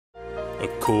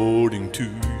according to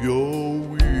your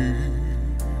will.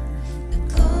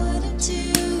 According to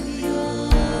your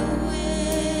will.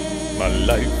 My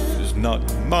life is not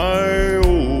my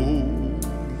own.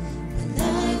 My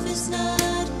life is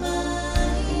not my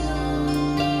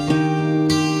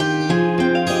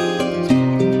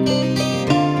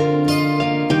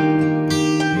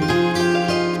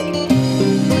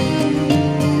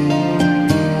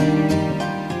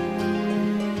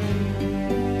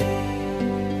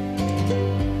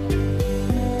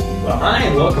Well, hi,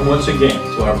 and welcome once again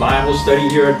to our Bible study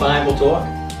here at Bible Talk.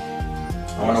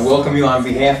 I want to welcome you on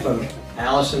behalf of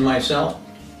Alice and myself,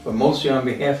 but mostly on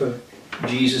behalf of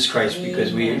Jesus Christ,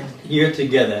 because we are here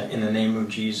together in the name of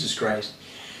Jesus Christ.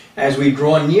 As we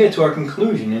draw near to our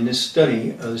conclusion in this study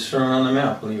of the Sermon on the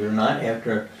Mount, believe it or not,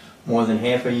 after more than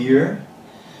half a year,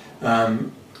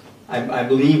 I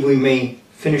believe we may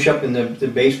finish up in the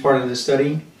base part of the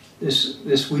study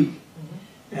this week,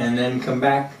 and then come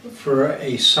back for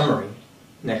a summary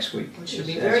next week. Which should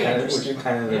be very interesting. Which is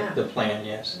kind of the plan,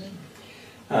 yes.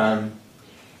 I've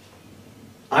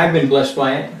been blessed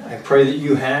by it. I pray that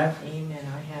you have. Amen,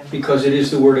 I have. Because it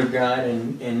is the Word of God,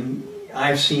 and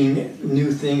I've seen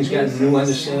new things, gotten new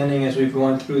understanding as we've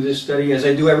gone through this study, as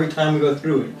I do every time we go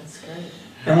through it. That's great.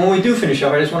 And when we do finish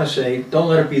up, I just want to say, don't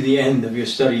let it be the end of your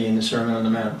study in the Sermon on the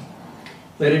Mount.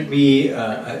 Let it be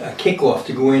a kickoff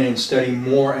to go in and study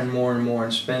more and more and more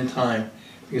and spend time.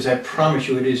 Because I promise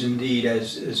you it is indeed,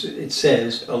 as it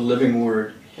says, a living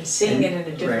Word. And seeing it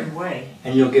in a different way.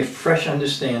 And you'll get fresh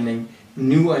understanding,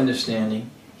 new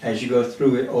understanding, as you go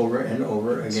through it over and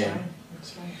over again. Right.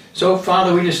 That's right. So,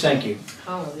 Father, we just thank you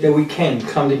Hallelujah. that we can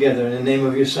come together in the name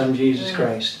of your Son, Jesus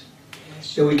Christ.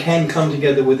 That we can come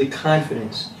together with the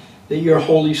confidence that your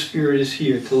Holy Spirit is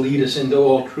here to lead us into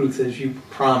all truth as you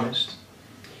promised.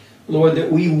 Lord,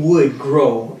 that we would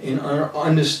grow in our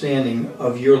understanding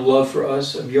of your love for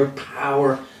us, of your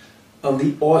power, of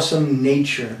the awesome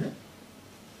nature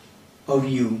of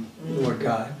you, Lord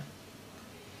God.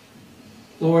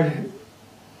 Lord,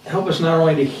 help us not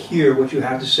only to hear what you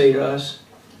have to say to us,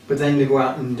 but then to go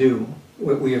out and do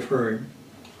what we have heard.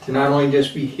 To not only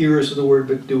just be hearers of the word,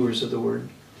 but doers of the word.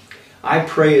 I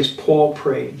pray as Paul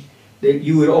prayed, that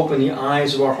you would open the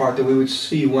eyes of our heart, that we would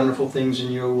see wonderful things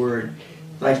in your word,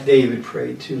 like David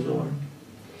prayed too, Lord.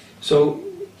 So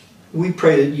we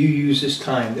pray that you use this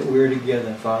time that we're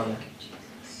together, Father,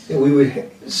 that we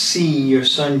would see your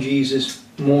Son Jesus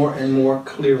more and more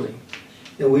clearly,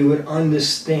 that we would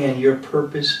understand your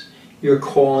purpose, your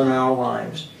call in our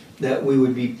lives, that we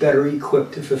would be better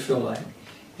equipped to fulfill that.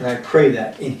 And I pray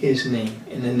that in his name,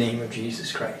 in the name of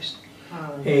Jesus Christ.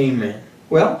 Amen.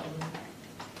 Well,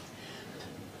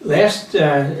 last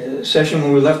session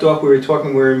when we left off, we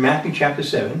were in Matthew chapter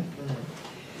 7,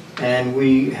 and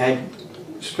we had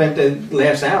spent the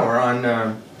last hour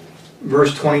on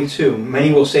verse 22.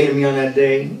 Many will say to me on that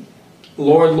day,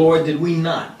 Lord, Lord, did we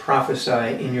not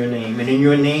prophesy in your name, and in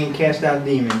your name cast out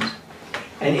demons,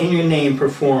 and in your name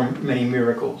perform many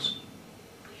miracles?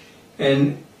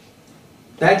 And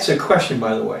that's a question,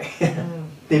 by the way.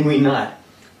 Did we not?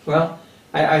 Well,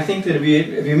 I think that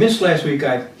if you missed last week,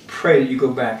 I pray that you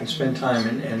go back and spend time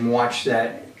and watch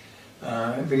that,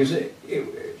 because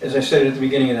as I said at the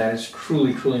beginning of that, it's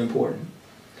truly, truly important.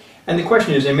 And the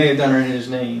question is, they may have done it in his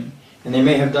name, and they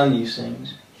may have done these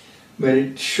things,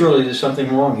 but surely there's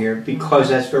something wrong here, because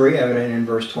that's very evident in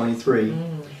verse 23,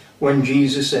 when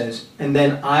Jesus says, and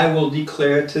then I will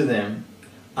declare to them,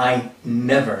 I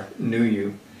never knew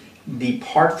you.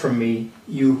 Depart from me,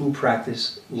 you who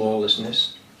practice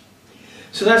lawlessness.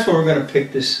 So that's where we're going to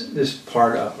pick this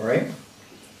part up, all right?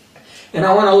 And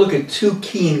I want to look at two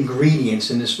key ingredients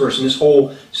in this verse, in this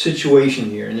whole situation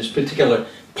here, in this particular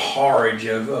porridge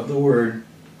of the word.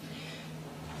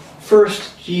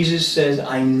 First, Jesus says,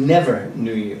 I never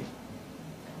knew you.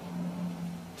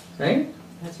 Right?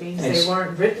 That means they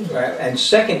weren't written. Right? And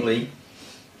secondly,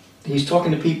 he's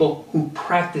talking to people who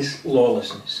practice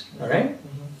lawlessness. All right?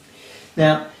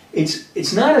 Now,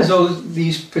 it's not as though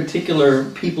these particular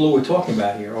people who we're talking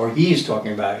about here, or he is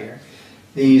talking about here,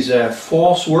 these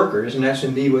false workers, and that's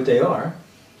indeed what they are,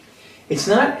 it's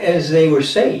not as they were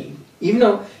saved. Even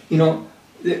though,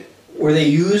 were they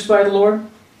used by the Lord?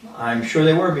 I'm sure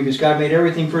they were, because God made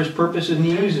everything for his purposes, and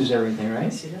he uses everything, right?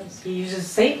 Yes, he does. He uses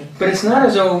Satan. But it's not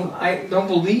as though, I don't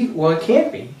believe, well, it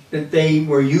can't be, that they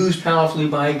were used powerfully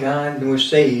by God and were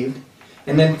saved,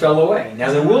 and then fell away.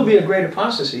 Now, there will be a great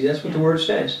apostasy. That's what the Word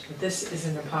says. But this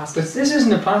isn't apostasy. But this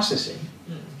isn't apostasy.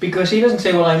 Because he doesn't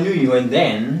say, well, I knew you, and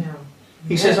then. No.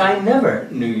 He says, I never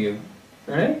knew you.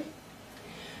 All right?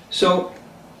 So,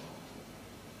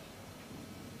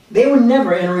 they were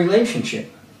never in a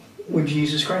relationship with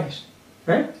Jesus Christ.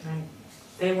 right? Right.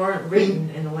 They weren't written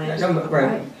in the Lamb's No, Book but, of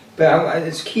right. Life. But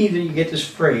it's key that you get this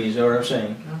phrase, or what I'm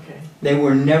saying. Okay. They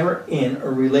were never in a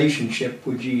relationship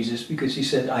with Jesus because he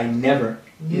said, I never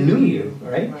knew you,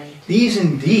 right? Right. These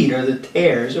indeed are the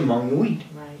tares among the wheat,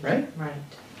 Right. right? Right.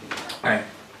 All right.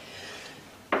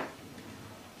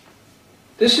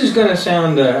 This is going to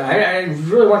sound, I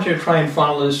really want you to try and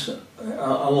follow this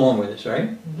along with us, right?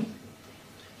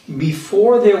 Mm-hmm.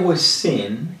 Before there was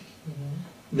sin,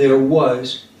 Mm-hmm. there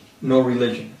was no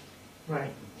religion,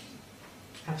 Right.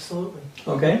 Absolutely.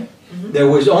 okay? Mhm. There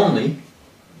was only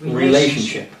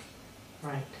relationship.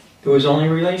 Right. There was only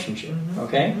relationship, Mhm.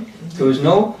 okay? Mhm. There was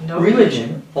no No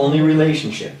religion, only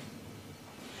relationship.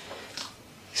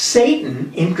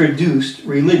 Satan introduced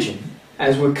religion,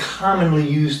 as we commonly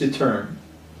use the term,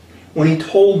 when he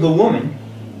told the woman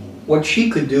what she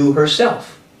could do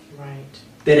herself. Right.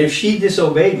 That if she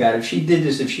disobeyed God, if she did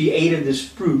this, if she ate of this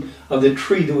fruit of the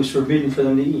tree that was forbidden for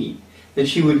them to eat, that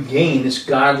she would gain this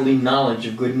godly knowledge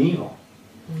of good and evil.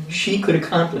 Mhm. She could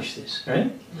accomplish this,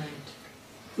 right? Right.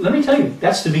 Let me tell you,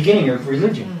 that's the beginning of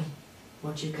religion. Mm.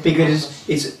 What you can Because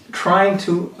accomplish. it's trying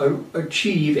to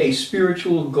achieve a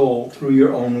spiritual goal through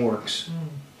your own works.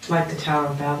 Like the Tower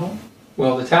of Babel.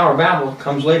 Well, the Tower of Babel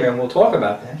comes later, and we'll talk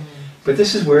about that. But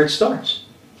this is where it starts.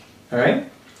 All right?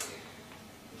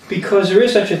 Because there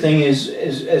is such a thing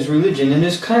as religion, and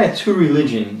there's kind of two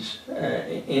religions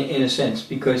in a sense,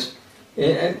 because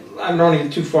I don't want to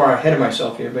get too far ahead of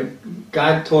myself here, but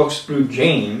God talks through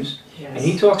James, Yes. and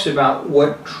he talks about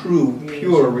what true,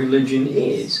 pure religion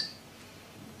is.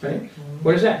 Right? Mhm.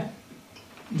 What is that?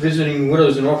 Visiting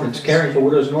widows and orphans, caring for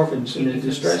widows and orphans in their Keeping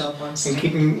distress, yourself and unstained.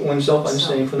 keeping oneself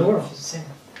unstained from the world. Sin.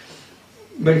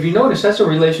 But if you notice, that's a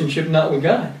relationship not with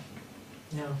God.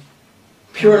 No.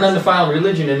 Pure and undefiled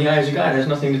religion in the eyes of God has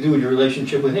nothing to do with your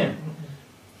relationship with Him.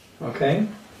 Okay?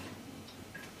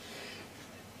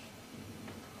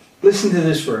 Listen to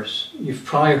this verse. You've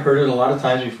probably heard it a lot of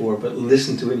times before, but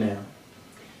listen to it now.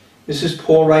 This is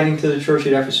Paul writing to the church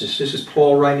at Ephesus. This is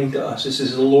Paul writing to us. This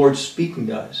is the Lord speaking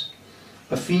to us.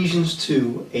 Ephesians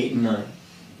 2, 8 and 9.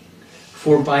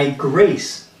 For by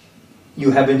grace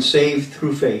you have been saved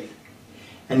through faith,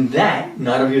 and that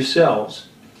not of yourselves.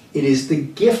 It is the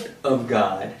gift of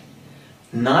God,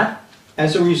 not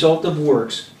as a result of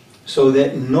works, so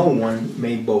that no one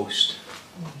may boast.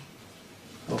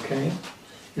 Okay?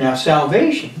 Now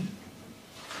salvation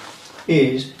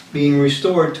is being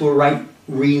restored to a right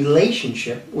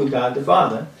relationship with God the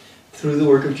Father through the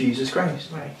work of Jesus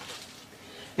Christ. Right.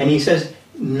 And he says,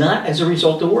 not as a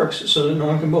result of works, so that no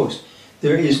one can boast.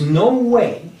 There is no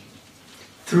way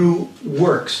through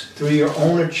works, through your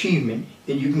own achievement,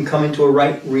 that you can come into a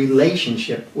right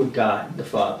relationship with God the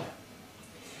Father.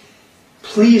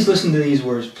 Please listen to these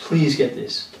words. Please get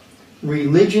this.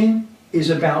 Religion is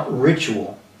about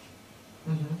ritual.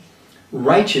 Mhm.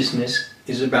 Righteousness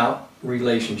is about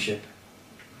relationship.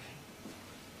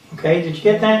 Okay, did you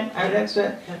get that? That's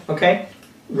it. Okay?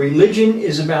 Religion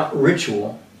is about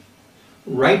ritual.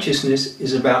 Righteousness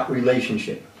is about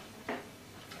relationship.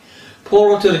 Paul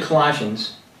wrote to the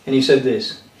Colossians, and he said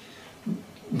this: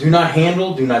 do not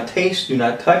handle, do not taste, do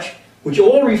not touch, which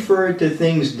all refer to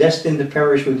things destined to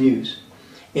perish with use,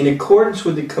 in accordance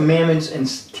with the commandments and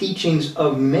teachings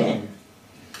of men.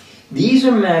 These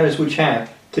are matters which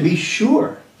have, to be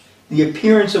sure, the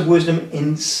appearance of wisdom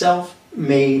in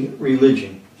self-made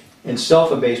religion, and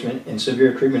self-abasement and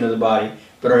severe treatment of the body,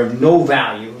 but are of no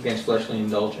value against fleshly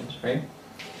indulgence, right?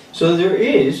 So there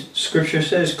is, Scripture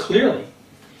says clearly,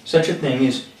 such a thing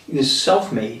as this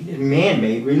self-made,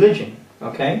 man-made religion,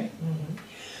 okay? Mhm.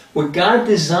 What God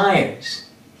desires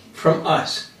from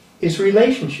us is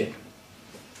relationship.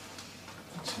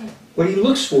 That's right. What He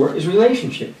looks for is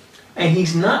relationship. And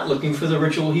He's not looking for the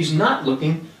ritual, He's not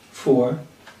looking for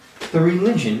the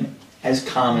religion as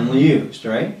commonly used,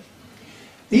 right?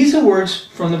 These are words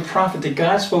from the prophet that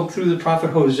God spoke through the prophet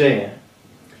Hosea.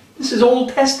 This is Old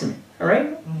Testament, all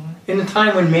right? Mhm. In the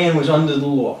time when man was under the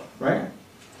law, right?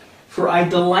 For I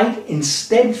delight in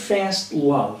steadfast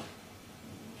love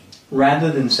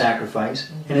rather than sacrifice,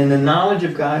 and in the knowledge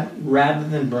of God rather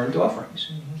than burnt offerings.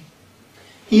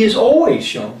 He is always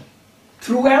shown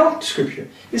throughout Scripture.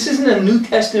 This isn't a New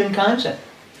Testament concept.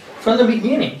 From the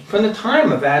beginning, from the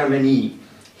time of Adam and Eve,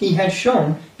 He has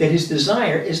shown that His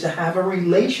desire is to have a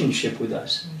relationship with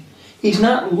us. He's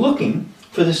not looking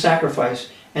for the sacrifice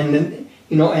and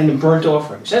the burnt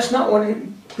offerings. That's not what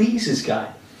pleases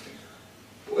God.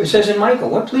 It says in Micah,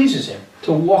 what pleases Him?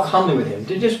 To walk humbly with Him,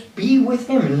 to just be with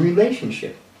Him in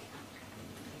relationship.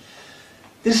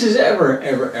 This is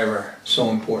ever so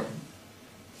important,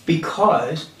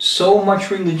 because so much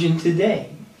religion today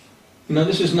You know,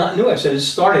 this is not new. I said it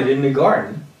started in the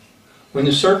garden when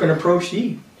the serpent approached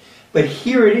Eve. But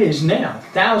here it is now,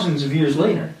 thousands of years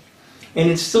later. And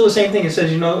it's still the same thing. It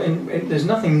says, you know, and there's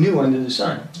nothing new under the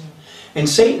sun. And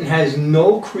Satan has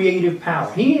no creative power.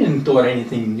 He hasn't thought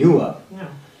anything new up. No.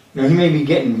 Now, he may be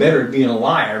getting better at being a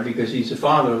liar because he's the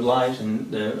father of lies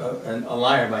and a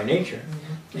liar by nature.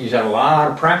 He's had a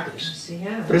lot of practice. Yes, he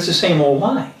has. But it's the same old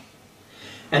lie.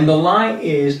 And the lie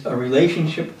is a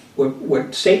relationship.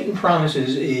 What Satan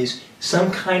promises is some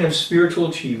kind of spiritual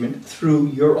achievement through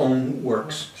your own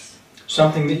works.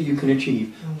 Something that you can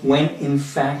achieve, when in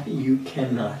fact you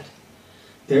cannot.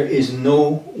 There is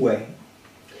no way.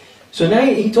 So now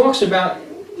he talks about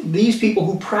these people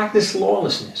who practice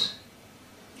lawlessness.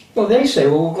 Well, they say,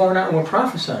 well, we're going out and we're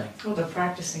prophesying. Oh, they're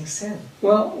practicing sin.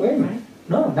 Well, wait a minute.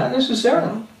 No, not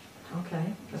necessarily. No?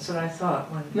 Okay, that's what I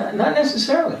thought. When... Not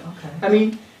necessarily. Okay. I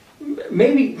mean,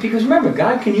 maybe, because remember,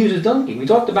 God can use a donkey. We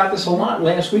talked about this a lot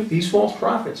last week, these false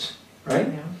prophets, right?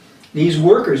 Yeah. These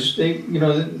workers,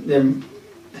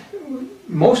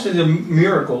 most of the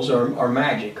miracles are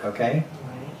magic, okay?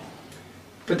 Right.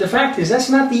 But the fact is, that's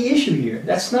not the issue here.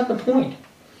 That's not the point.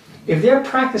 If they're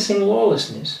practicing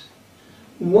lawlessness,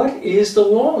 what is the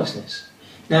lawlessness?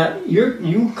 Now,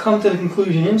 you come to the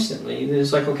conclusion instantly that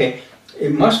it's like, okay,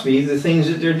 it must be the things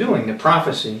that they're doing, the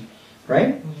prophecy,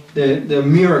 right? The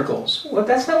miracles. Well,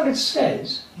 that's not what it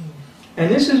says.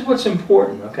 And this is what's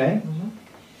important, okay?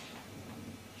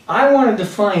 I want to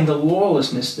define the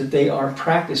lawlessness that they are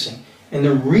practicing. And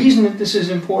the reason that this is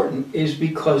important is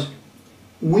because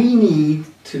we need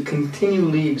to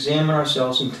continually examine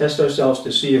ourselves and test ourselves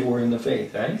to see if we're in the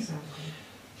faith, right? Exactly.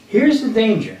 Here's the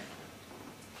danger.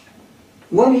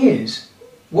 What is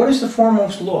the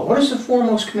foremost law? What is the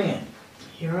foremost command?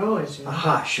 Hero is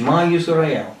Aha, Shema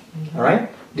Yisrael. All right?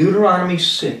 Deuteronomy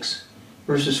 6,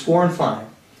 verses 4 and 5.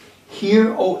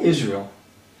 Hear, O Israel,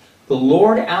 the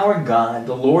Lord our God,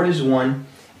 the Lord is one,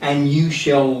 and you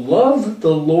shall love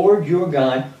the Lord your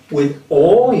God with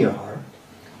all your heart,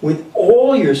 with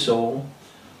all your soul,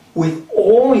 with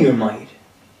all your might.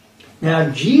 Now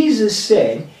Jesus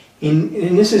said,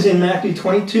 and this is in Matthew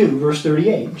 22, verse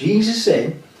 38, Jesus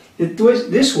said that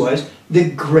this was the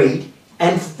great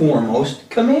and foremost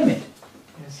commandment.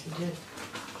 Yes, he did.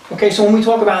 Okay, so when we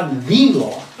talk about the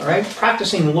law, all right,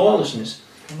 practicing lawlessness,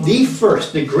 the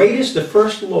first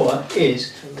law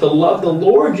is to love the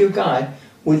Lord your God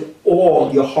with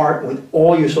all your heart, with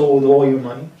all your soul, with all your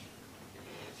might.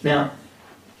 Now,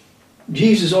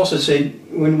 Jesus also said,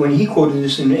 when he quoted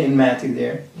this in Matthew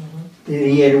there,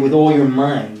 he added with all your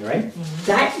mind, right?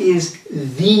 That is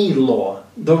the law,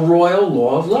 the royal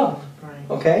law of love. Right.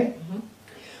 Okay?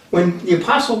 When the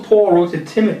Apostle Paul wrote to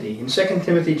Timothy in 2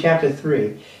 Timothy chapter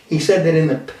 3, he said that in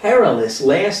the perilous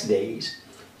last days,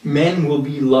 men will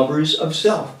be lovers of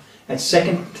self. That's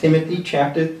 2 Timothy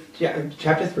chapter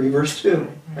 3, verse 2.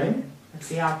 Right? That's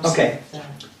the opposite Okay. of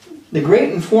that. The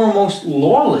great and foremost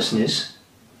lawlessness,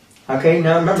 okay,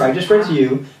 now remember, I just read to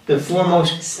you, the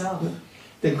foremost, Self.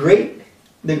 the great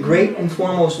and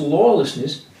foremost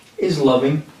lawlessness is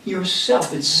loving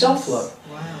yourself. It's self-love.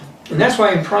 Wow. And that's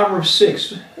why in Proverbs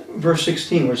 6, verse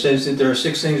 16, where it says that there are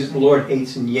 6 things that the Lord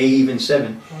hates, and yea, even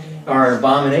 7 are an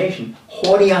abomination.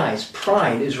 Haughty eyes,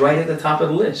 pride is right at the top of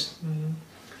the list.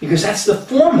 Because that's the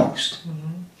foremost.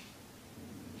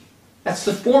 That's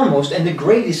the foremost, and the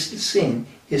greatest sin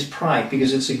is pride,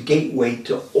 because it's a gateway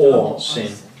to all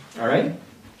sin. All right?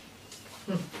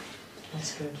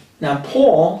 That's good. Now,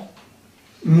 Paul,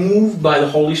 moved by the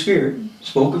Holy Spirit,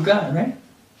 spoke of God, right?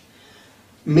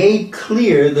 Made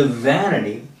clear the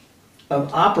vanity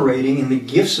of operating in the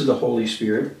gifts of the Holy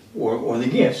Spirit, or the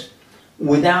gifts,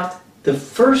 without the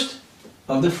first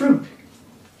of the fruit.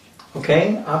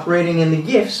 Okay? Operating in the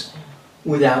gifts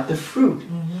without the fruit.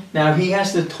 Now, if he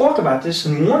has to talk about this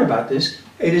and warn about this,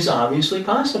 it is obviously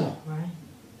possible. Right.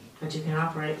 But you can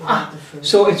operate without the fruit.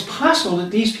 So it's possible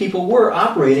that these people were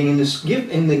operating in this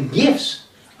gift, in the gifts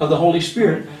of the Holy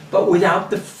Spirit, but without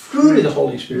the fruit of the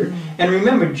Holy Spirit. And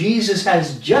remember, Jesus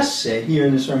has just said here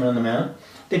in the Sermon on the Mount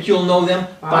that you'll know them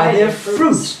by their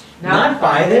fruits, not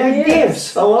by their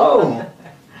gifts. Hello.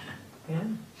 Yeah.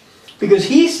 Because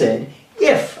he said,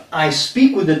 if I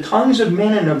speak with the tongues of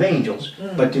men and of angels,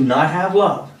 but do not have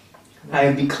love, I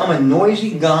have become a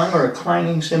noisy gong or a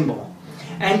clanging cymbal.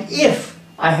 And if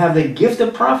I have the gift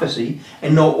of prophecy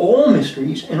and know all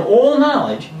mysteries and all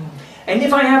knowledge, and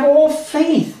if I have all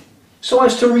faith so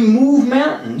as to remove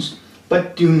mountains,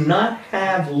 but do not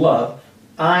have love,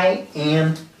 I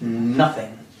am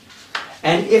nothing.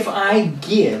 And if I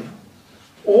give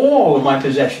all of my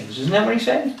possessions, isn't that what he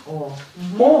said? All.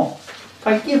 All. If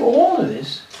I give all of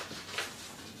this,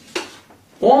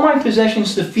 all my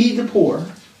possessions to feed the poor,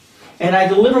 and I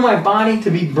deliver my body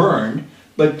to be burned,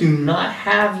 but do not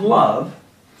have love,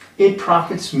 it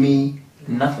profits me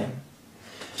nothing.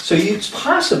 So it's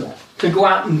possible to go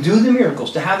out and do the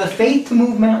miracles, to have the faith to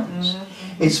move mountains.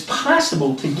 It's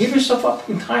possible to give yourself up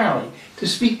entirely, to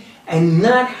speak, and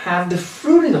not have the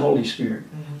fruit of the Holy Spirit.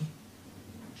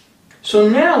 So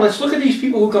now let's look at these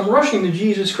people who come rushing to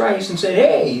Jesus Christ and say,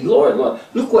 hey, Lord,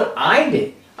 look what I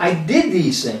did. I did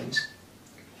these things.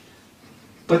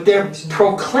 But they're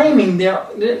proclaiming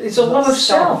it's a love of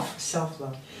self.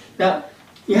 Self-love. Now,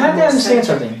 you have to understand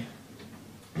something.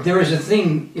 There is a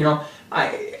thing,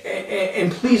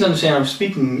 and please understand,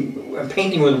 I'm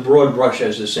painting with a broad brush,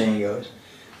 as the saying goes.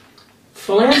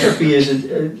 Philanthropy is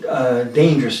a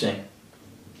dangerous thing.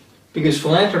 Because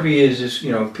philanthropy is just,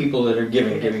 people that are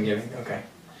giving. Okay.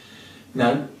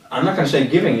 Now, I'm not going to say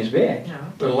giving is bad, No.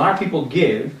 but a lot of people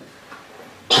give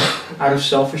out of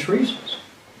selfish reasons,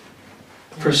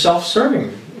 for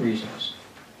self-serving reasons.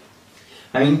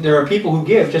 I mean, there are people who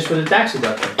give just for the tax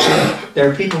deduction. There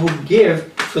are people who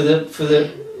give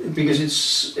because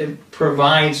it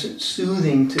provides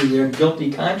soothing to their guilty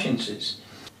consciences.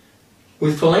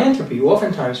 With philanthropy,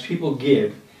 oftentimes people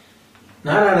give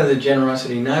not out of the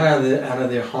generosity, not out of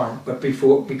their heart, but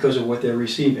because of what they're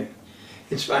receiving.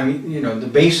 The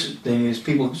base thing is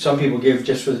some people give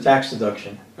just for the tax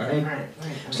deduction, right? Right.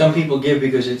 Some people give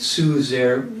because it soothes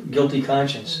their guilty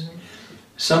conscience.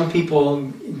 Some people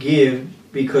give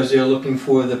because they're looking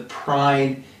for the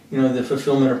pride, the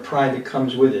fulfillment of pride that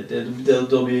comes with it.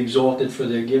 They'll be exalted for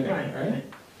their giving, right?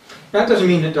 That doesn't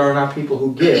mean that there are not people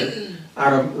who give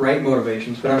out of right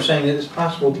motivations, but I'm saying that it's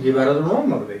possible to give out of the wrong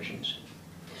motivations.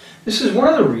 This is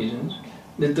one of the reasons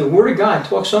that the Word of God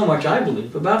talks so much, I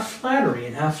believe, about flattery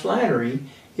and how flattery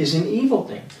is an evil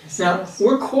thing. Now,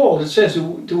 we're called, it says,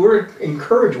 to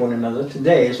encourage one another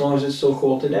today, as long as it's still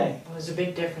called today. Well, there's a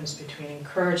big difference between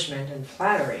encouragement and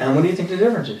flattery. And what do you think the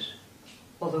difference is?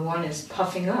 Well, the one is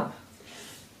puffing up.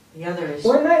 The other is...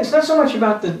 Well, it's not so much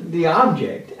about the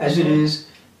object as it is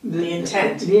the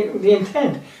intent. The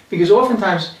intent. Because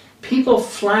oftentimes people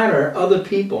flatter other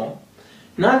people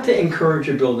not to encourage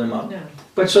or build them up, No.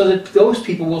 but so that those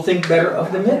people will think better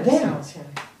of them. Themselves, yeah.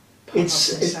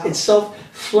 Puff up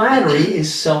Flattery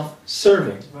is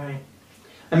self-serving. Right.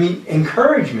 I mean,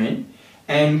 encouragement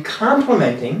and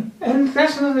complimenting, and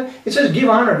that's another. It says, "Give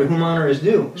honor to whom honor is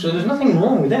due." So there's nothing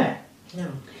wrong with that. No.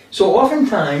 So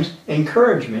oftentimes,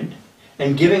 encouragement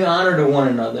and giving honor to one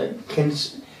another can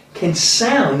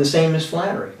sound the same as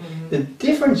flattery. The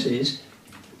difference is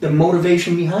the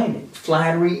motivation behind it.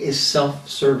 Flattery is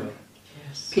self-serving.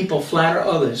 Yes. People flatter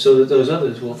others so that those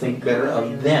others will think better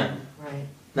of them. Right.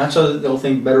 Not so that they'll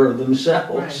think better of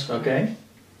themselves, Right. okay?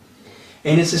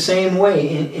 And it's the same way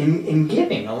in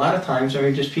giving. A lot of times,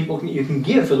 just people, you can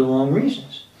give for the wrong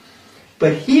reasons.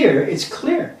 But here, it's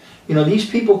clear. These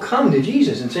people come to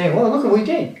Jesus and say, well, look what we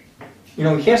did.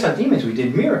 We cast out demons, we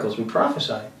did miracles, we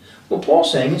prophesied. Well,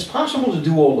 Paul's saying it's possible to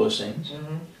do all those things,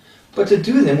 but to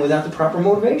do them without the proper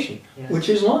motivation, which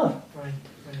is love. Right.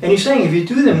 And he's saying if you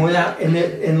do them without,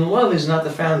 and love is not the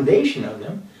foundation of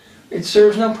them, it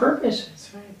serves no purpose.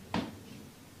 That's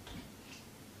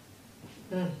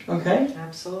right. Okay?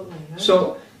 Absolutely. No.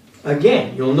 So,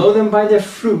 again, you'll know them by their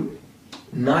fruit,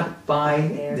 not by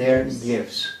Their their gifts.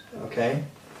 gifts. Okay?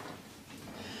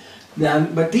 Now,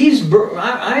 but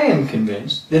I am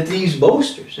convinced that these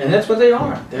boasters, and that's what they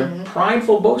are, they're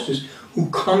prideful boasters who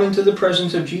come into the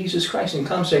presence of Jesus Christ and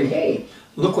come say, hey,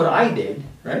 look what I did,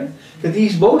 right? That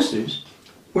these boasters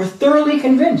were thoroughly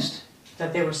convinced,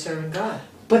 that they were serving God.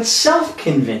 but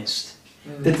self-convinced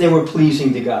that they were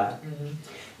pleasing to God.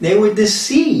 They were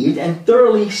deceived and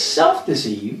thoroughly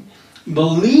self-deceived,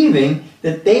 believing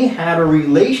that they had a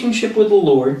relationship with the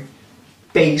Lord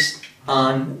based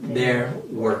on their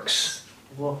works.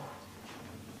 Whoa.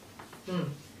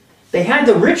 They had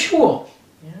the ritual.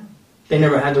 Yeah. They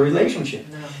never had the relationship.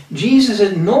 No. Jesus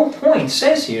at no point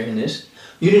says here in this,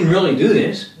 you didn't really do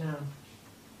this. No.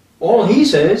 All he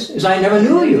says is, I never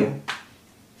knew you.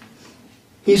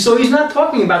 So he's not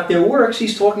talking about their works,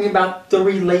 he's talking about the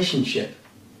relationship.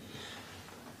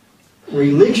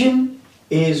 Religion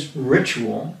is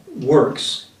ritual,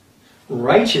 works.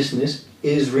 Righteousness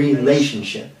is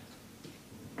relationship.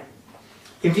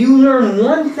 If you learn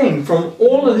one thing from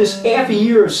all of this half a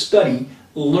year of study,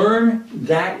 learn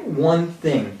that one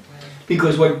thing.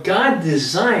 Because what God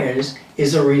desires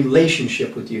is a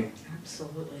relationship with you.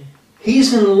 Absolutely.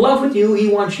 He's in love with you. He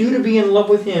wants you to be in love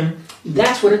with Him.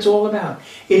 That's what it's all about.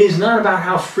 It is not about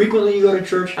how frequently you go to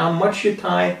church, how much you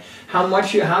tithe,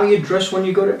 how you dress when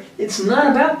you go to... It's not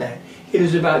about that. It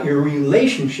is about your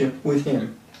relationship with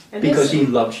Him. And because isn't- He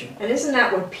loves you. And isn't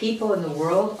that what people in the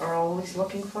world are always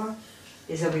looking for?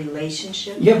 Is a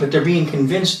relationship? Yeah, but they're being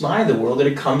convinced by the world that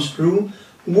it comes through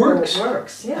works. It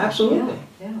works, yeah. Absolutely.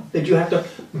 Yeah. That you have to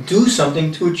do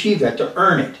something to achieve that, to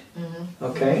earn it.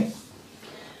 Okay?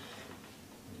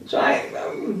 So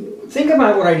think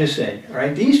about what I just said, all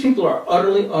right? These people are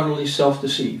utterly, utterly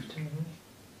self-deceived.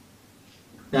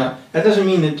 Now, that doesn't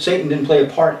mean that Satan didn't play a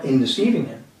part in deceiving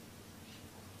them,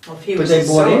 Well, if he but was they a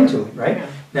bought sower, into it, right? yeah.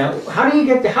 Now, how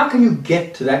can you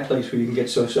get to that place where you can get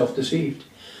so self-deceived?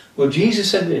 Well, Jesus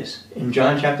said this in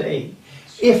John chapter 8.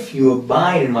 If you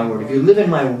abide in my word, if you live in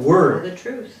my Know word, the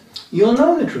truth. you'll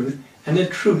know the truth, and the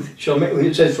truth shall make,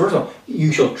 it says, first of all,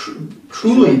 you shall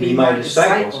truly be my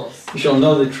disciples. You shall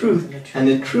know the truth, and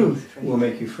the truth will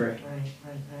make you free. Right, right,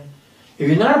 right. If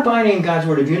you're not abiding in God's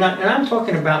word, if you're not, and I'm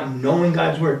talking about knowing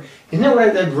God's word, isn't that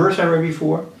what that verse I read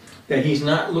before? That He's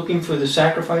not looking for the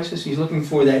sacrifices, He's looking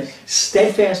for that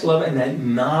steadfast love and that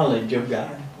knowledge of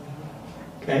God.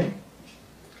 Okay?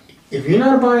 If you're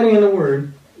not abiding in the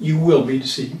word, you will be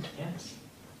deceived. Yes.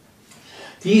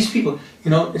 These people,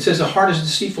 it says the heart is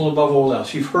deceitful above all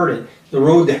else. You've heard it. The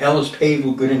road to hell is paved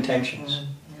with good intentions.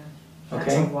 That's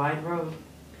Okay? a wide road.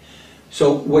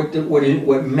 So what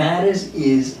matters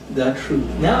is the truth.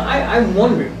 Now I'm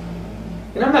wondering,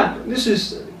 and this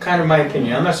is kind of my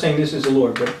opinion. I'm not saying this is the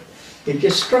Lord, but it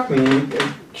just struck me,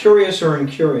 curiouser and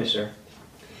curiouser.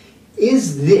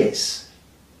 Is this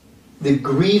the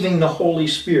grieving the Holy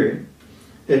Spirit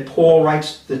that Paul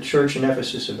writes the church in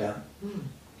Ephesus about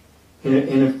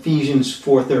in Ephesians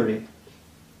 4:30?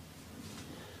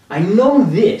 I know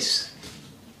this.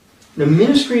 The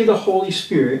ministry of the Holy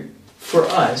Spirit for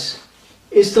us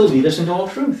is to lead us into all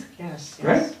truth. Yes, yes.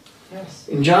 Right? Yes.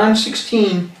 In John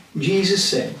 16, Jesus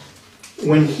said,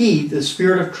 when He, the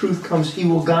Spirit of truth, comes, He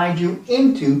will guide you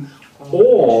into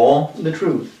all the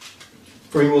truth.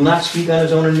 For He will not speak on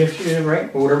His own initiative,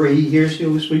 right? Or whatever He hears, He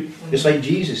will speak, just like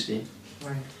Jesus did.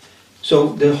 Right. So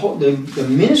the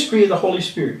ministry of the Holy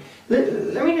Spirit,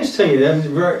 let me just tell you,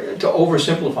 to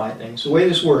oversimplify things, the way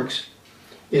this works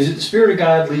is that the Spirit of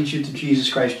God leads you to Jesus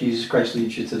Christ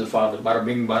leads you to the Father. Bada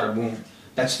bing, bada boom.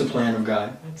 That's the plan of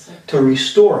God. That's it. To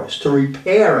restore us, to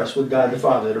repair us with God the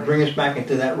Father, to bring us back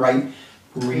into that right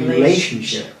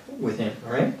relationship with Him,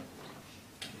 all right?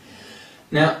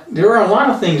 Now, there are a lot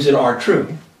of things that are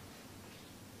true.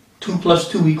 2 +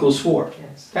 2 = 4.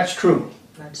 Yes. That's true,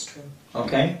 That's true.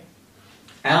 okay?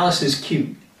 Alice is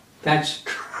cute. That's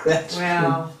true. That's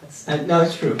Well, true. No,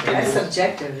 it's true. that's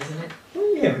subjective, isn't it?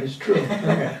 Yeah, but it's true.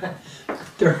 Okay.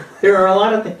 There are a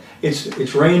lot of things.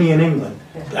 It's rainy in England.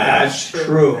 That's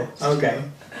true. Okay.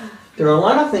 There are a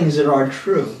lot of things that are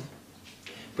true,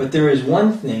 but there is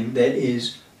one thing that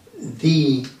is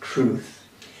the truth.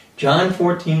 John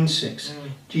 14:6.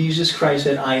 Jesus Christ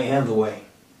said, I am the way.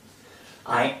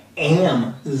 I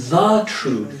am the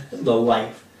truth, the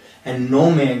life. And no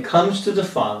man comes to the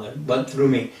Father but through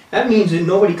me. That means that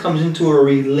nobody comes into a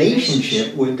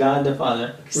relationship with God the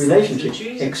Father,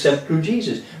 except through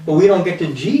Jesus. But we don't get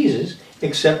to Jesus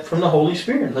except from the Holy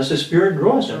Spirit, unless the Spirit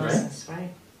draws Him, right? That's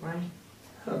right, right.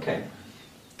 Okay.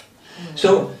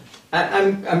 So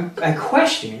I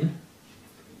question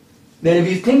that if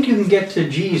you think you can get to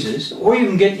Jesus, or you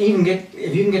can if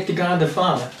you can get to God the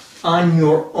Father on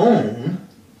your own,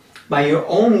 by your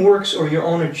own works or your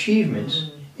own achievements,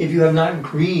 if you have not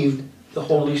grieved the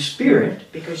Holy Spirit,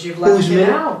 Because you've left Him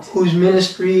out. whose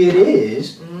ministry it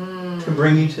is to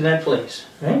bring you to that place,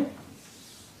 right?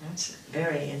 That's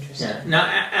very interesting. Yeah.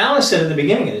 Now, Alice said at the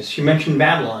beginning of this, she mentioned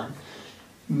Babylon.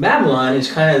 Babylon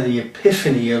is kind of the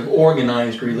epiphany of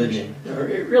organized religion. Or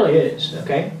it really is,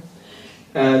 okay?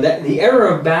 That the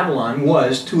era of Babylon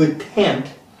was to attempt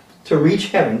to reach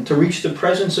heaven, to reach the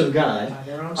presence of God By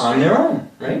their own on their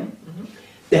own, right?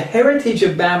 The heritage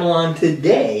of Babylon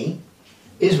today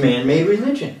is man-made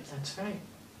religion. That's right.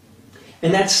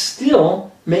 And that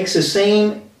still makes the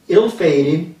same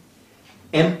ill-fated,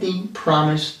 empty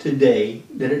promise today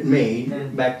that it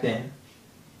made back then.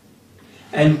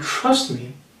 And trust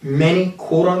me, many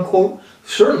quote-unquote,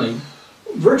 certainly,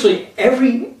 virtually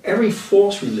every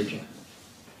false religion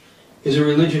is a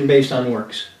religion based on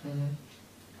works.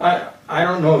 I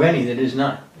don't know of any that is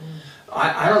not.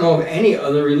 I don't know of any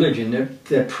other religion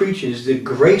that preaches the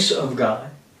grace of God,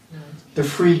 the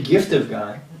free gift of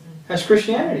God, as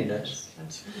Christianity does.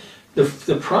 That's right.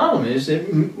 The problem is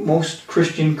that most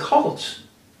Christian cults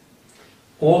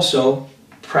also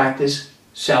practice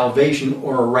salvation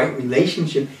or a right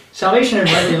relationship. Salvation and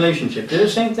right relationship, they're the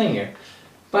same thing here.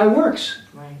 By works.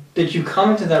 Right. That you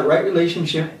come into that right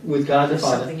relationship with God the It's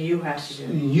Father. something you have to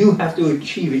do. You have to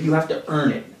achieve it. You have to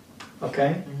earn it.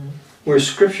 Okay? Where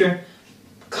Scripture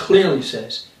clearly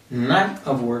says, not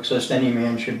of works, lest any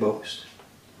man should boast.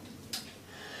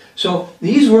 So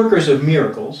these workers of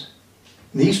miracles,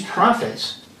 these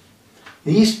prophets,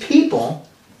 these people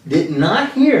did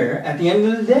not hear, at the end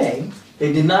of the day,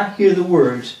 they did not hear the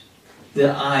words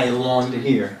that I long to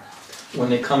hear when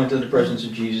they come into the presence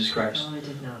of Jesus Christ. No, I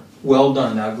did not. Well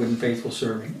done, thou good and faithful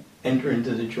servant. Enter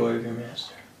into the joy of your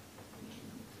master.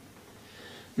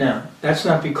 Now, that's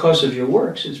not because of your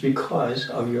works, it's because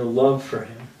of your love for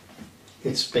him.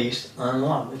 It's based on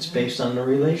love. It's based on the The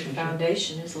relationship.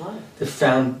 foundation is love. The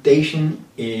foundation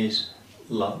is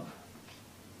love.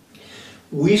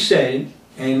 We said,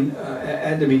 and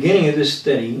at the beginning of this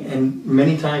study, and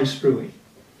many times through it,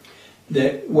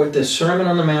 that what the Sermon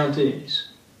on the Mount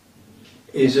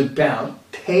is about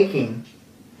taking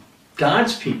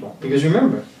God's people. Because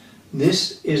remember,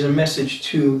 this is a message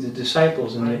to the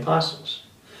disciples and the apostles.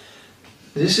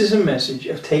 This is a message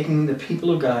of taking the people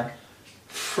of God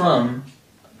from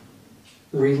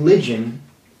religion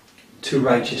to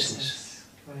righteousness.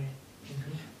 Right.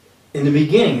 In the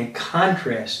beginning, it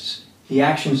contrasts the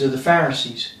actions of the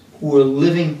Pharisees, who were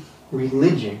living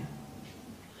religion,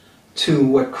 to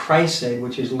what Christ said,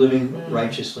 which is living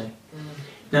righteously.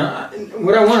 Now,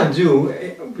 what I want to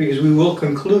do, because we will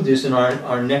conclude this in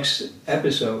our next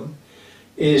episode,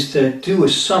 is to do a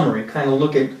summary, kind of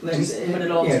look at... Just put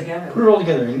it all together. Put it all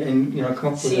together and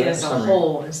come up See with it a as a summary.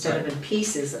 whole instead of Right. in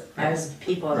pieces, as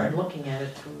people have been looking at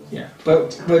it through. Yeah,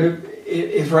 but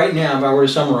if right now, if I were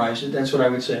to summarize it, that's what I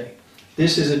would say.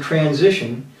 This is a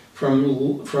transition from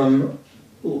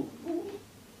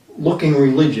looking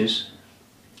religious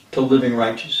to living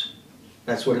righteous.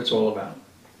 That's what it's all about.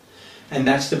 And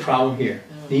that's the problem here.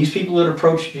 These people that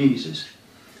approach Jesus,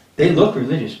 they look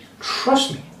religious.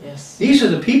 Trust me. Yes. These are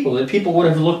the people that people would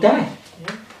have looked at.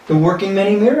 Yeah. They're working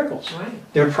many miracles.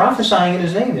 Right. They're prophesying in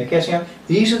his name. They're casting out.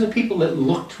 These are the people that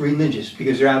looked religious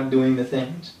because they're out doing the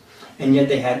things. And yet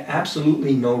they had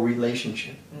absolutely no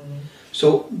relationship.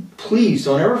 So please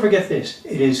don't ever forget this.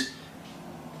 It is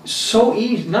so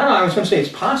easy. No, I was going to say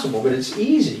it's possible, but it's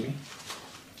easy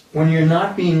when you're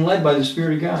not being led by the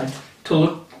Spirit of God to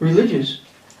look religious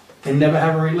and never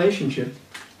have a relationship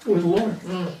with the Lord.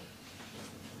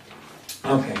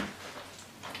 Okay.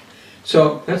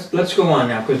 So let's go on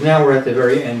now, because now we're at the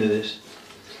very end of this.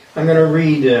 I'm going to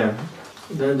read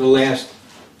the last,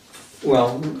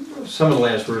 well, some of the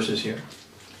last verses here.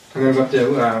 I'm going to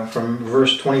go up to from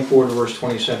verse 24 to verse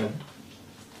 27.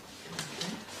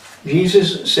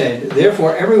 Jesus said,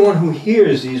 "Therefore everyone who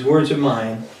hears these words of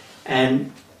mine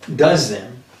and does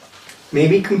them may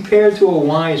be compared to a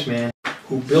wise man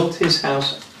who built his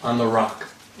house on the rock."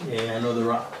 Yeah, I know the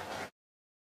rock.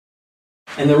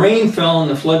 "And the rain fell,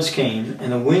 and the floods came,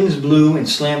 and the winds blew and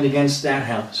slammed against that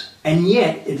house. And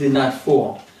yet it did not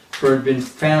fall, for it had been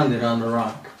founded on the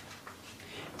rock.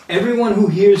 Everyone who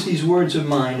hears these words of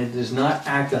mine and does not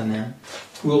act on them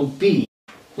will be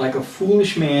like a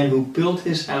foolish man who built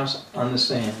his house on the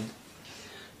sand.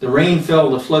 The rain fell,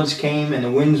 the floods came, and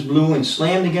the winds blew and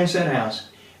slammed against that house,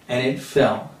 and it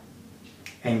fell.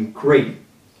 And great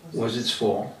was its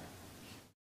fall."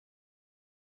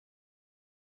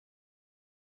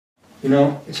 You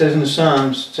know, it says in the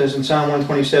Psalms, it says in Psalm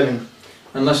 127,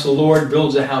 "Unless the Lord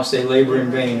builds a house, they labor in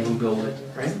vain who build it."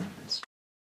 Right?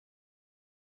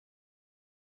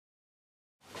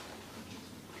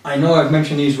 I know I've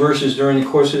mentioned these verses during the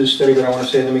course of this study, but I want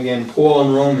to say them again. Paul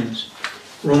in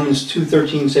Romans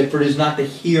 2:13 said, "For it is not the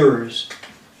hearers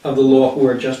of the law who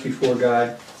are just before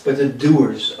God, but the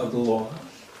doers of the law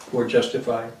who are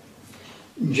justified."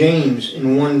 James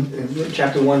in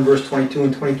chapter 1, verse 22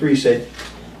 and 23 said,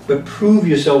 "But prove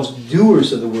yourselves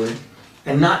doers of the word,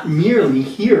 and not merely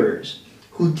hearers,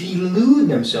 who delude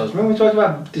themselves." Remember we talked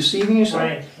about deceiving yourself?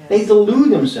 Right, yes. They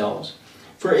delude themselves.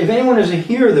 "For if anyone is a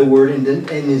hearer of the word and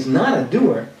is not a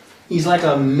doer, he's like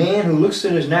a man who looks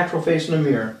at his natural face in a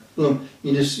mirror." Look,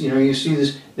 you see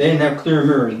this. They didn't have clear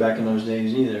mirrors back in those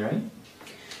days either, right?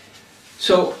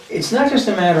 So it's not just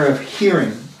a matter of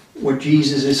hearing what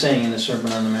Jesus is saying in the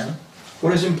Sermon on the Mount.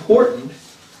 What is important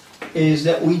is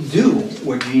that we do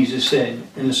what Jesus said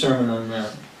in the Sermon on the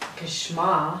Mount. Because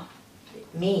Shema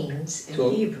means, in To-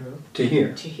 Hebrew, To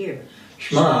hear. to hear.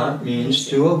 Shema means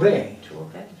to obey. To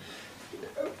obey.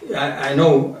 I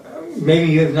know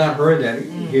maybe you have not heard that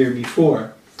here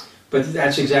before, but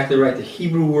that's exactly right. The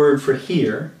Hebrew word for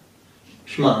hear,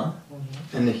 Shema,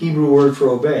 and the Hebrew word for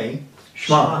obey,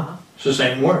 Shema, it's the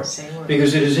same word. Same word.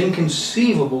 Because it is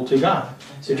inconceivable to God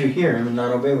That's that you right. hear Him and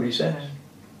not obey what He says. Right.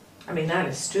 I mean, that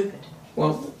is stupid.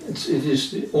 Well, it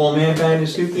is all mankind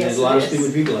is stupid. Yes, There's a lot of it is.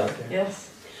 stupid people out there. Yes.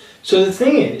 So the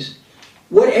thing is,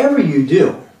 whatever you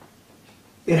do,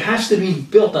 It has to be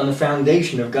built on the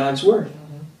foundation of God's Word.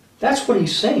 That's what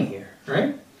he's saying here,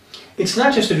 right? It's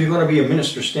not just if you're going to be a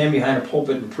minister, stand behind a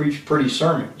pulpit and preach pretty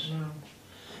sermons. No.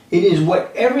 It is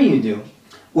whatever you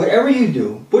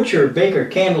do, butcher, baker,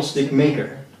 candlestick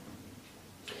maker,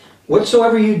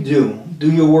 whatsoever you do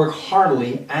your work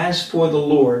heartily as for the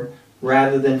Lord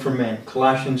rather than for men.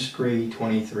 Colossians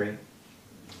 3:23.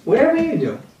 Whatever you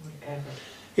do. Whatever.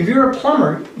 If you're a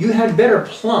plumber, you had better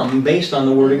plumb based on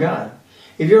the Word of God.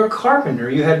 If you're a carpenter,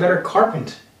 you had better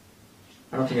carpent.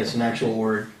 I don't think that's an actual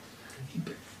word.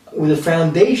 With the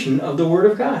foundation of the Word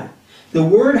of God. The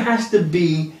Word has to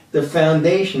be the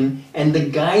foundation and the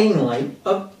guiding light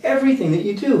of everything that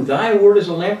you do. Thy Word is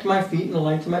a lamp to my feet and a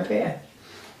light to my path.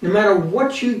 No matter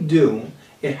what you do,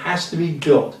 it has to be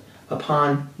built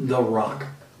upon the rock.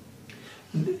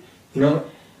 You know,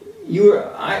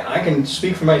 I can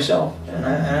speak for myself,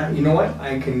 and you know what?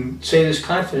 I can say this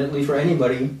confidently for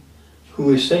anybody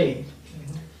who is saved.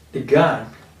 That God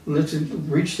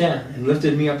reached down and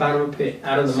lifted me up out of a pit,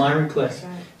 out of the miry clay, That's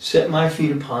right. set my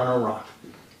feet upon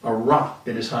a rock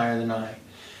that is higher than I.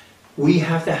 We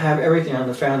have to have everything on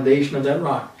the foundation of that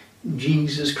rock.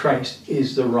 Jesus Christ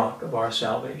is the rock of our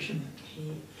salvation.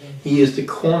 He is the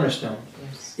cornerstone.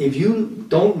 Yes. If you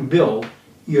don't build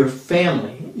your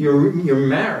family, your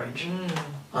marriage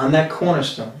on that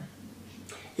cornerstone,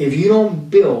 if you don't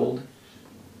build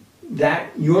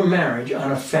your marriage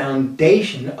on a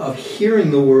foundation of hearing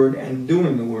the Word and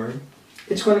doing the Word,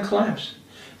 it's going to collapse.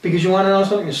 Because you want to know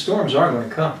something? The storms are going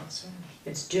to come. That's right.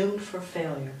 It's doomed for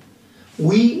failure.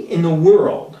 We in the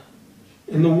world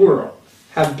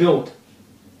have built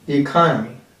the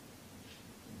economy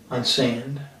on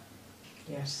sand,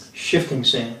 Yes. shifting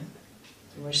sand,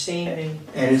 We're seeing the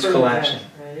and it's fruit of collapsing.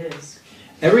 that. It is.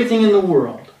 Everything in the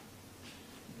world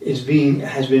has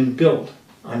been built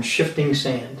on shifting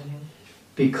sand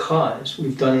because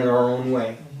we've done it our own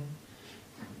way.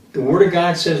 The Word of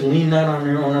God says, lean not on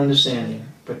your own understanding,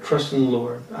 but trust in the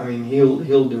Lord. I mean,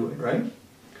 He'll do it, right?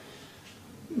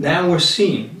 Now we're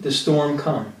seeing the storm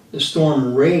come. The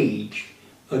storm rage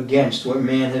against what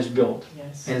man has built.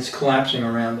 Yes. And it's collapsing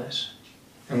around us.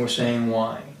 And we're saying,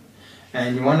 why?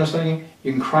 And you want to know something?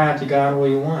 You can cry out to God all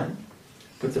you want.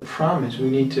 But the problem is we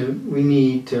need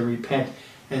to repent.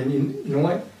 And you know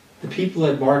what? The people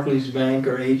at Barclays Bank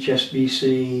or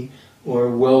HSBC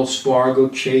or Wells Fargo,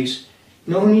 Chase,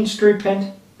 you know who needs to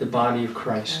repent? The body of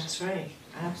Christ. That's right.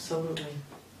 Absolutely.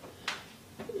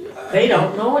 They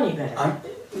don't know any better.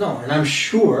 No, and I'm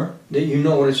sure that you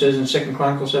know what it says in 2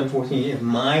 Chronicles 7:14. If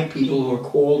my people who are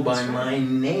called by my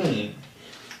name,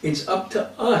 it's up to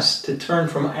us to turn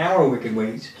from our wicked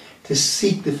ways, to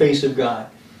seek the face of God,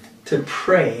 to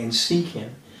pray and seek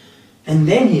Him. And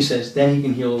then He says, then He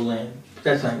can heal the land.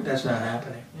 That's not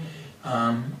happening.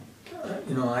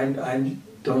 You know, I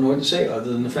don't know what to say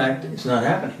other than the fact that it's not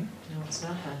happening. No, it's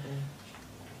not happening.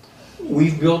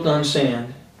 We've built on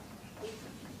sand.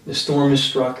 The storm is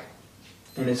struck,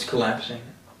 and it's collapsing.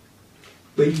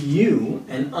 But you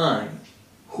and I,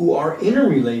 who are in a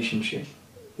relationship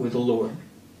with the Lord,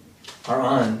 are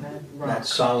on that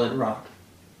solid rock.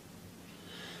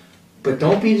 But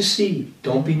don't be deceived.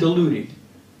 Don't be deluded.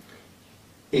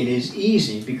 It is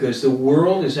easy because the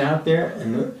world is out there,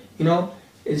 and you know,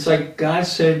 it's like God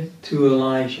said to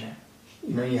Elijah.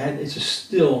 You know, it's a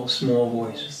still small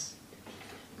voice. Yes.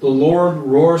 The Lord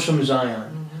roars from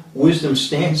Zion. Wisdom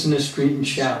stands in the street and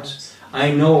shouts.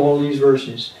 I know all these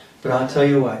verses, but I'll tell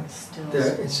you what.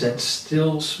 It's that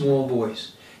still small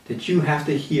voice that you have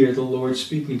to hear the Lord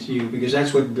speaking to you, because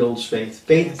that's what builds faith.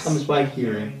 Faith comes by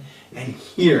hearing, and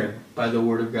hearing by the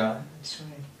Word of God. That's right.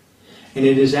 And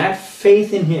it is that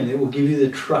faith in Him that will give you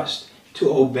the trust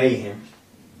to obey Him.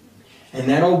 And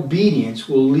that obedience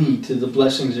will lead to the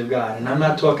blessings of God. And I'm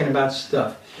not talking about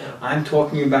stuff. No. I'm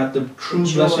talking about the true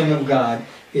Joy. blessing of God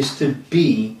is to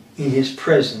be in His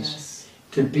presence. Yes.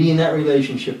 To be in that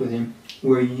relationship with Him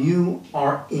where you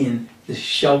are in the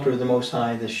shelter of the Most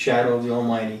High, the shadow of the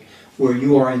Almighty, where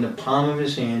you are in the palm of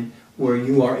His hand, where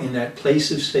you are in that place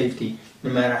of safety,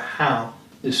 no matter how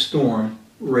the storm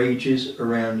rages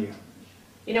around you.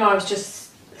 You know, I was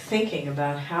just thinking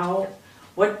about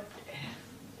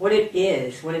what it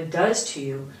is, what it does to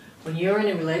you when you're in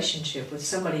a relationship with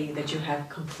somebody that you have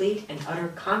complete and utter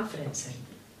confidence in.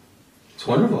 It's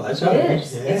wonderful. That's how It it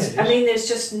is. is. Yeah, It's, it I is. mean, there's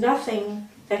just nothing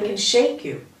that can shake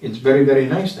you. It's very, very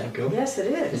nice, thank you. Yes, it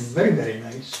It's is. very, very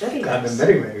nice. Very God nice. been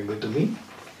very, very good to me.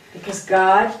 Because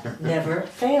God never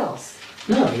fails.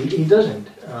 No, He doesn't.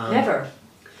 Never.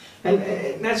 And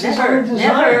that's His Never. only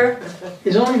desire. Never.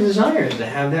 His only desire is to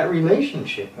have that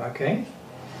relationship, okay?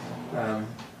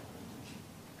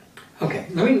 Okay,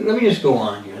 let me just go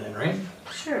on here then, right?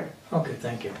 Sure. Okay,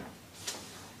 thank you.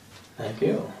 Thank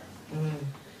you.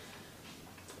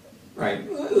 Right.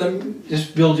 Let me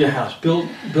just build your house. Build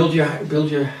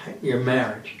your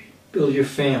marriage. Build your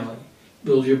family.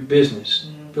 Build your business.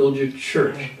 Build your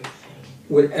church. Everything.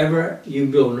 Whatever you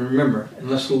build, and remember,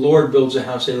 unless the Lord builds a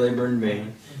house, they labor in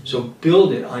vain. So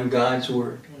build it on God's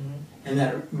word,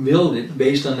 and build it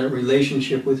based on that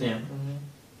relationship with Him.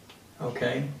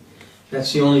 Okay,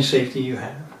 that's the only safety you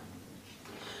have.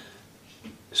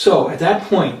 So at that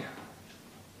point,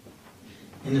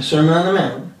 in the Sermon on the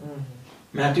Mount,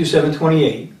 Matthew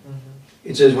 7:28,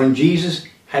 it says, when Jesus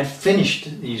had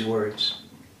finished these words,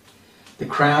 the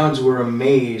crowds were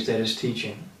amazed at His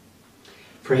teaching.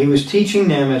 For He was teaching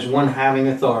them as one having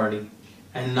authority,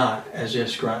 and not as their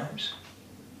scribes.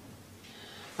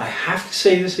 I have to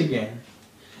say this again.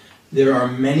 There are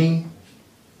many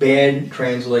bad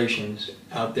translations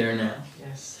out there now.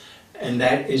 Yes. And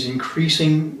that is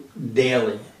increasing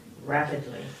daily.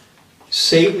 Rapidly.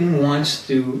 Satan wants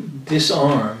to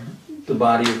disarm the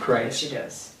body of Yes, Christ. he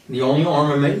does. The only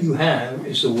armament you have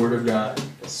is the Word of God.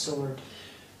 The sword.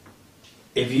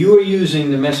 If you are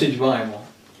using the Message Bible,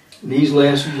 these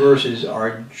last verses are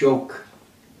a joke.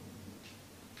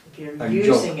 If you're A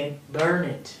using it, burn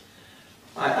it.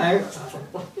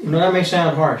 You know, that may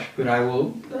sound harsh, but I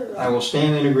will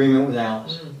stand in agreement with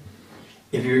Alice.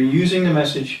 If you're using the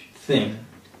Message thing,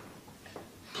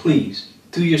 please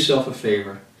do yourself a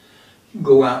favor.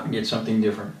 Go out and get something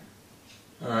different.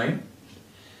 Alright?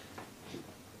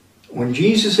 When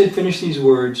Jesus had finished these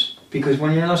words, because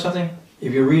when you know something,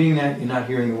 if you're reading that, you're not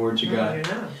hearing the words of No, God.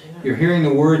 you're not. You're hearing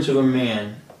the words of a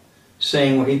man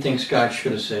saying what he thinks God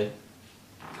should have said.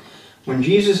 When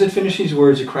Jesus had finished these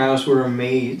words, the crowds were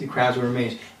amazed.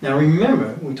 Now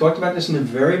remember, we talked about this in the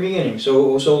very beginning,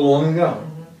 so long ago,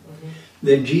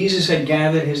 that Jesus had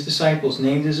gathered His disciples,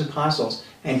 named His apostles,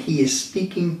 and He is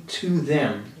speaking to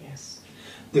them. Yes.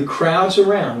 The crowds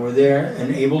around were there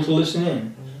and able to listen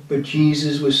in, but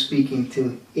Jesus was speaking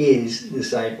to His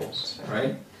disciples,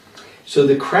 right? So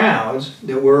the crowds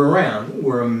that were around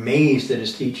were amazed at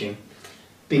His teaching.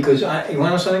 Because, you want to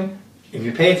know something? If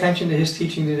you pay attention to His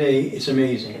teaching today, it's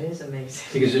amazing. It is amazing.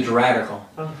 Because it's radical.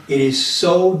 Oh. It is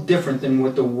so different than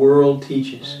what the world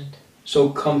teaches. Right. So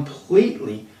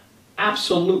completely,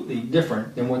 absolutely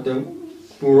different than what the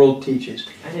world teaches.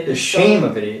 And it The is shame so,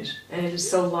 of it is. And it is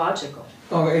so logical.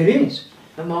 Oh, it is.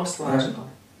 The most logical.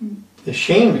 The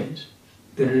shame is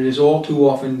that it is all too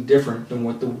often different than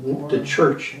what the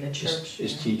church, And the church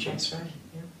is yeah, teaching. That's right.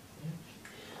 Yeah.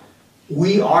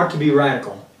 We are to be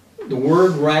radical. The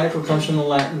word radical comes from the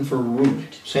Latin for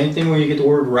root. Same thing where you get the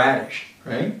word radish,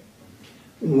 right?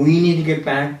 We need to get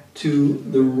back to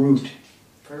the root,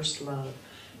 First love.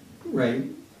 right?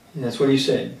 And that's what he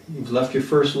said. You've left your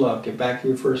first love. Get back to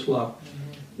your first love.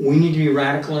 We need to be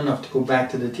radical enough to go back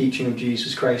to the teaching of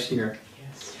Jesus Christ here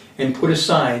Yes. and put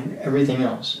aside everything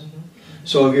else.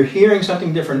 So if you're hearing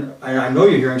something different, and I know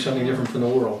you're hearing something different from the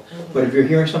world, but if you're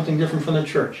hearing something different from the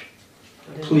church,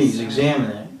 please examine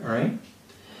that, all right?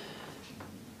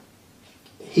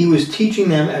 He was teaching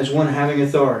them as one having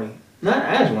authority. Not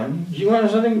as one. Do you want to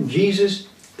know something? Jesus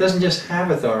doesn't just have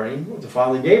authority. The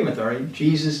Father gave him authority.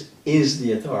 Jesus is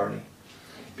the authority.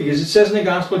 Because it says in the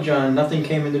Gospel of John, nothing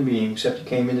came into being except it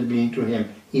came into being through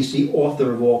Him. He's the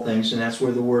author of all things, and that's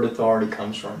where the word authority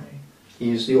comes from.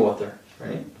 He is the author,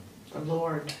 right? The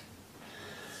Lord.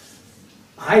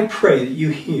 I pray that you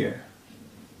hear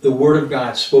the Word of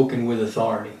God spoken with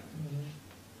authority.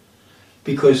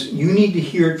 Because you need to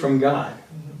hear it from God.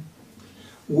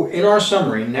 In our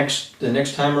summary, the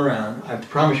next time around, I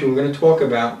promise you we're going to talk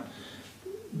about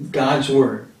God's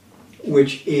Word,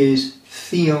 which is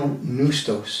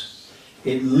theopneustos.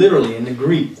 It literally, in the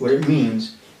Greek, what it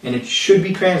means, and it should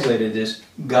be translated this,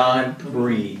 God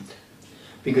breathed.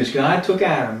 Because God took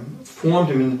Adam, formed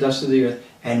him in the dust of the earth,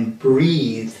 and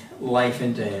breathed life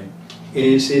into him. It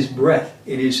is His breath,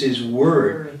 it is His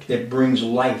word that brings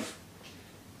life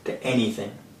to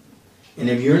anything. And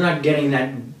if you're not getting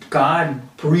that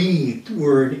God-breathed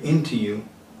word into you,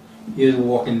 you're the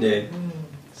walking dead.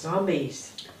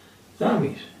 Zombies.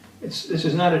 Zombies. This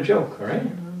is not a joke, all right?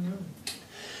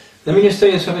 Let me just tell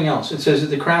you something else. It says that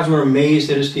the crowds were amazed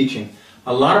at His teaching.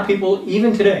 A lot of people,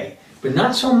 even today, but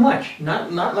not so much,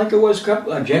 not like it was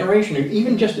a generation,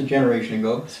 even just a generation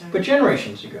ago, but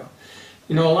generations ago.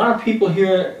 You know, a lot of people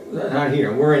here, not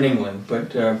here, we're in England,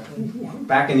 but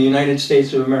back in the United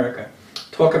States of America,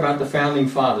 talk about the founding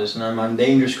fathers, and I'm on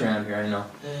dangerous ground here, I know.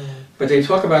 But they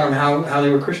talk about them how they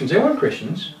were Christians. They weren't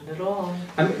Christians. Not at all.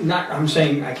 I'm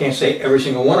saying, I can't say every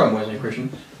single one of them wasn't a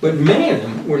Christian, but many of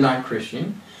them were not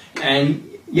Christian, and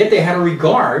yet they had a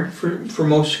regard for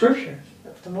most Scripture.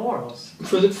 morals.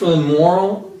 For the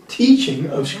moral teaching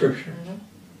of Scripture.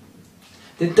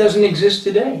 That doesn't exist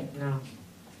today. No,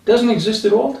 Doesn't exist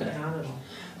at all today. not at all.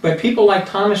 By people like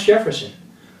Thomas Jefferson,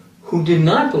 who did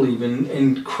not believe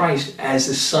in Christ as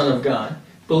the Son of God,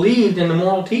 believed in the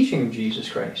moral teaching of Jesus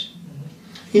Christ.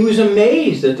 He was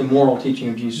amazed at the moral teaching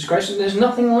of Jesus Christ, and there's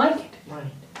nothing like it.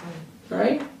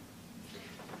 Right?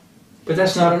 But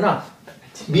that's not enough.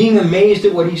 Being amazed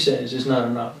at what he says is not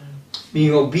enough.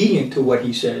 Being obedient to what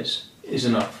he says is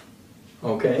enough.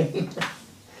 Okay?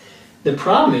 The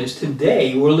problem is,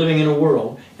 today we're living in a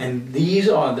world, and these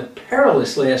are the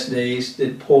perilous last days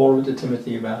that Paul wrote to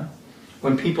Timothy about,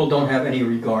 when people don't have any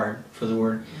regard for the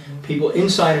Word. People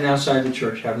inside and outside the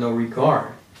church have no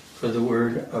regard for the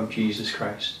Word of Jesus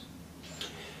Christ.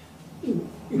 You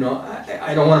know,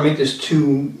 I don't want to make this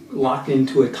too locked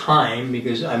into a time,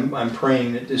 because I'm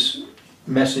praying that this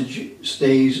message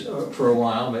stays for a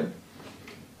while,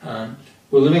 but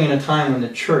we're living in a time when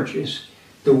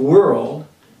the world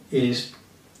is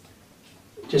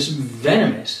just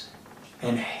venomous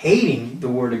and hating the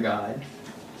Word of God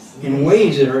in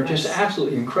ways that are just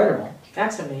absolutely incredible.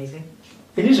 That's amazing.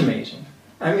 It is amazing.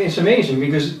 I mean, it's amazing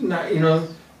because, you know,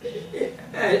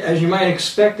 as you might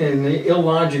expect in the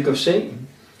illogic of Satan,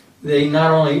 they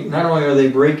not only are they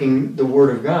breaking the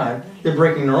Word of God, they're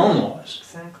breaking their own laws.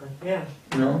 Exactly. Yeah.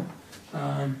 You know,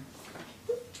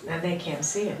 And they can't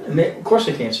see it. and of course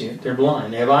they can't see it. They're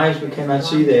blind. They have eyes but cannot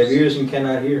see. They have ears and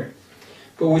cannot hear.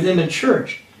 But within the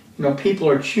church, you know, people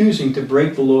are choosing to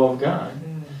break the law of God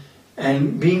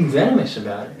and being venomous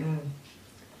about it.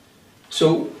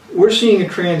 So we're seeing a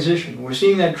transition. We're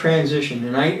seeing that transition,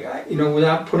 and I, you know,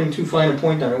 without putting too fine a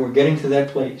point on it, we're getting to that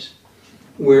place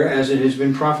where, as it has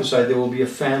been prophesied, there will be a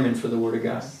famine for the Word of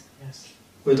God. Yes.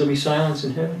 Where there'll be silence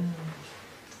in heaven.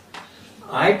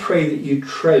 I pray that you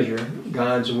treasure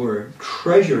God's Word.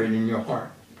 Treasure it in your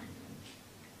heart.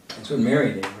 That's what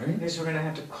Mary did, right? Because we're going to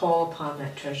have to call upon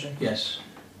that treasure. Yes.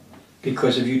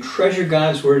 Because if you treasure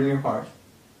God's Word in your heart,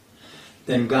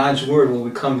 then God's Word will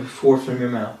come forth from your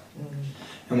mouth.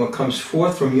 And what comes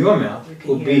forth from your mouth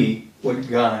will be what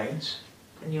guides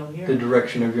And you'll hear the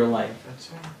direction of your life. That's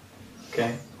right.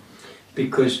 Okay?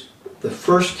 Because the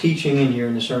first teaching in here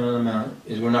in the Sermon on the Mount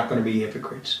is we're not going to be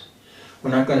hypocrites.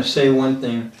 We're not going to say one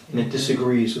thing and it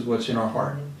disagrees with what's in our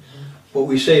heart. What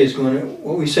we say is going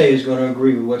to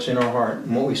agree with what's in our heart,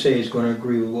 and what we say is going to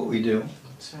agree with what we do.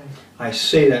 That's right. I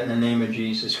say that in the name of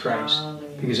Jesus Christ,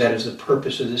 Hallelujah. because that is the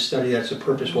purpose of this study. That's the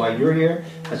purpose why you're here.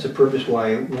 That's the purpose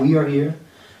why we are here,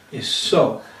 is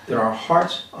so that our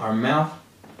hearts, our mouth,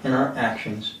 and our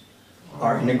actions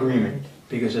are in agreement,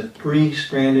 because a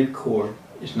three-stranded cord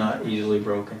is not easily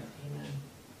broken. Amen.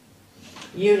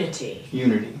 Unity.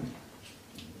 Unity.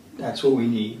 That's what we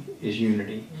need, is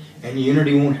unity. And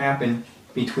unity won't happen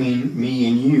between me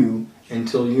and you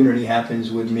until unity happens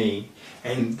with me.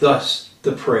 And thus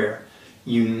the prayer,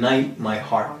 unite my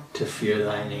heart to fear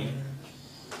thy name.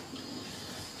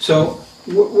 So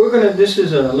we're going to, this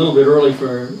is a little bit early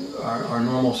for our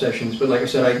normal sessions, but like I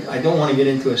said, I don't want to get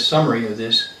into a summary of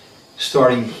this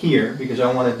starting here, because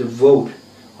I want to devote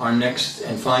our next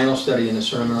and final study in the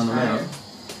Sermon on the Mount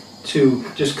to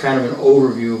just kind of an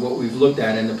overview of what we've looked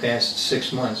at in the past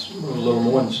 6 months, a little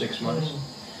more than 6 months.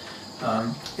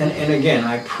 And again,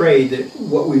 I pray that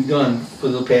what we've done for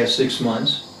the past 6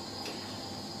 months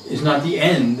is not the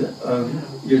end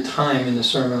of your time in the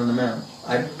Sermon on the Mount.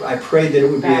 I pray that it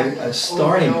would be a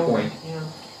starting point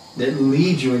that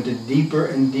leads you into deeper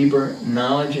and deeper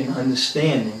knowledge and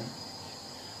understanding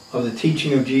of the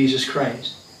teaching of Jesus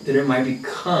Christ, that it might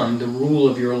become the rule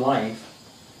of your life,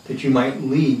 that you might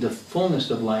lead the fullness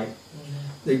of life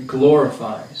that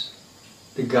glorifies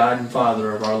the God and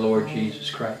Father of our Lord Jesus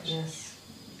Christ. Yes.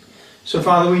 So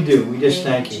Father, we do. We just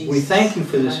thank you. Jesus. We thank you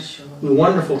for this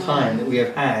wonderful time that we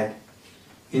have had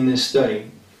in this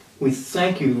study. We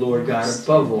thank you, Lord God,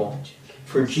 above all,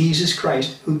 for Jesus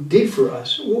Christ, who did for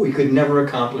us what we could never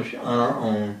accomplish on our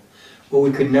own, what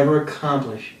we could never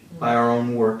accomplish by our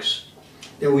own works,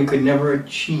 that we could never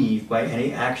achieve by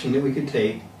any action that we could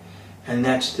take, and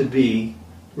that's to be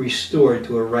restored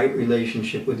to a right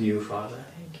relationship with you, Father.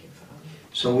 Thank you, Father.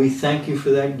 So we thank you for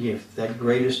that gift, that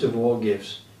greatest of all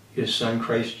gifts, your Son,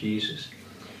 Christ Jesus.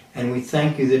 And we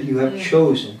thank you that you have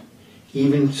chosen,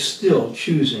 even still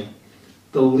choosing,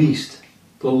 the least,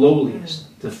 the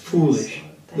lowliest, the foolish,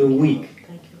 the weak,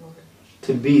 Thank you, Lord.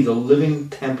 to be the living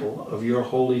temple of your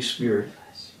Holy Spirit,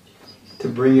 to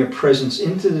bring your presence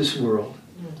into this world,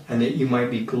 and that you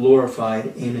might be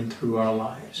glorified in and through our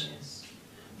lives. Yes.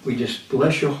 We just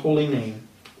bless your holy name.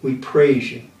 We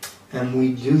praise you. And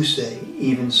we do say,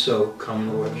 even so,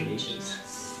 come Lord Jesus.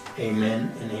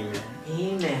 Amen and amen.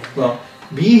 Amen. Well,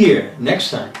 be here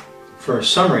next time for a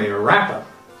summary, a wrap-up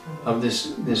of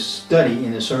this study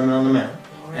in the Sermon on the Mount.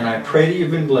 And I pray that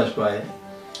you've been blessed by it.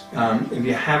 If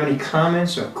you have any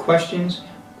comments or questions,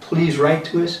 please write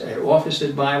to us at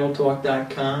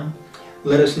office@bibletalk.com.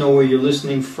 Let us know where you're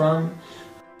listening from.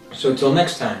 So till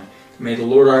next time, may the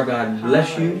Lord our God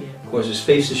bless you, cause His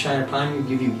face to shine upon you,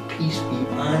 give you peace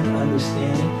beyond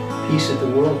understanding, peace that the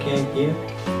world can't give,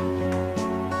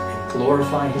 and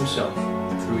glorify Himself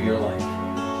through your life.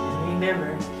 And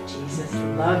remember, Jesus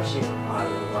loves you A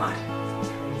lot.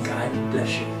 God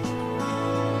bless you.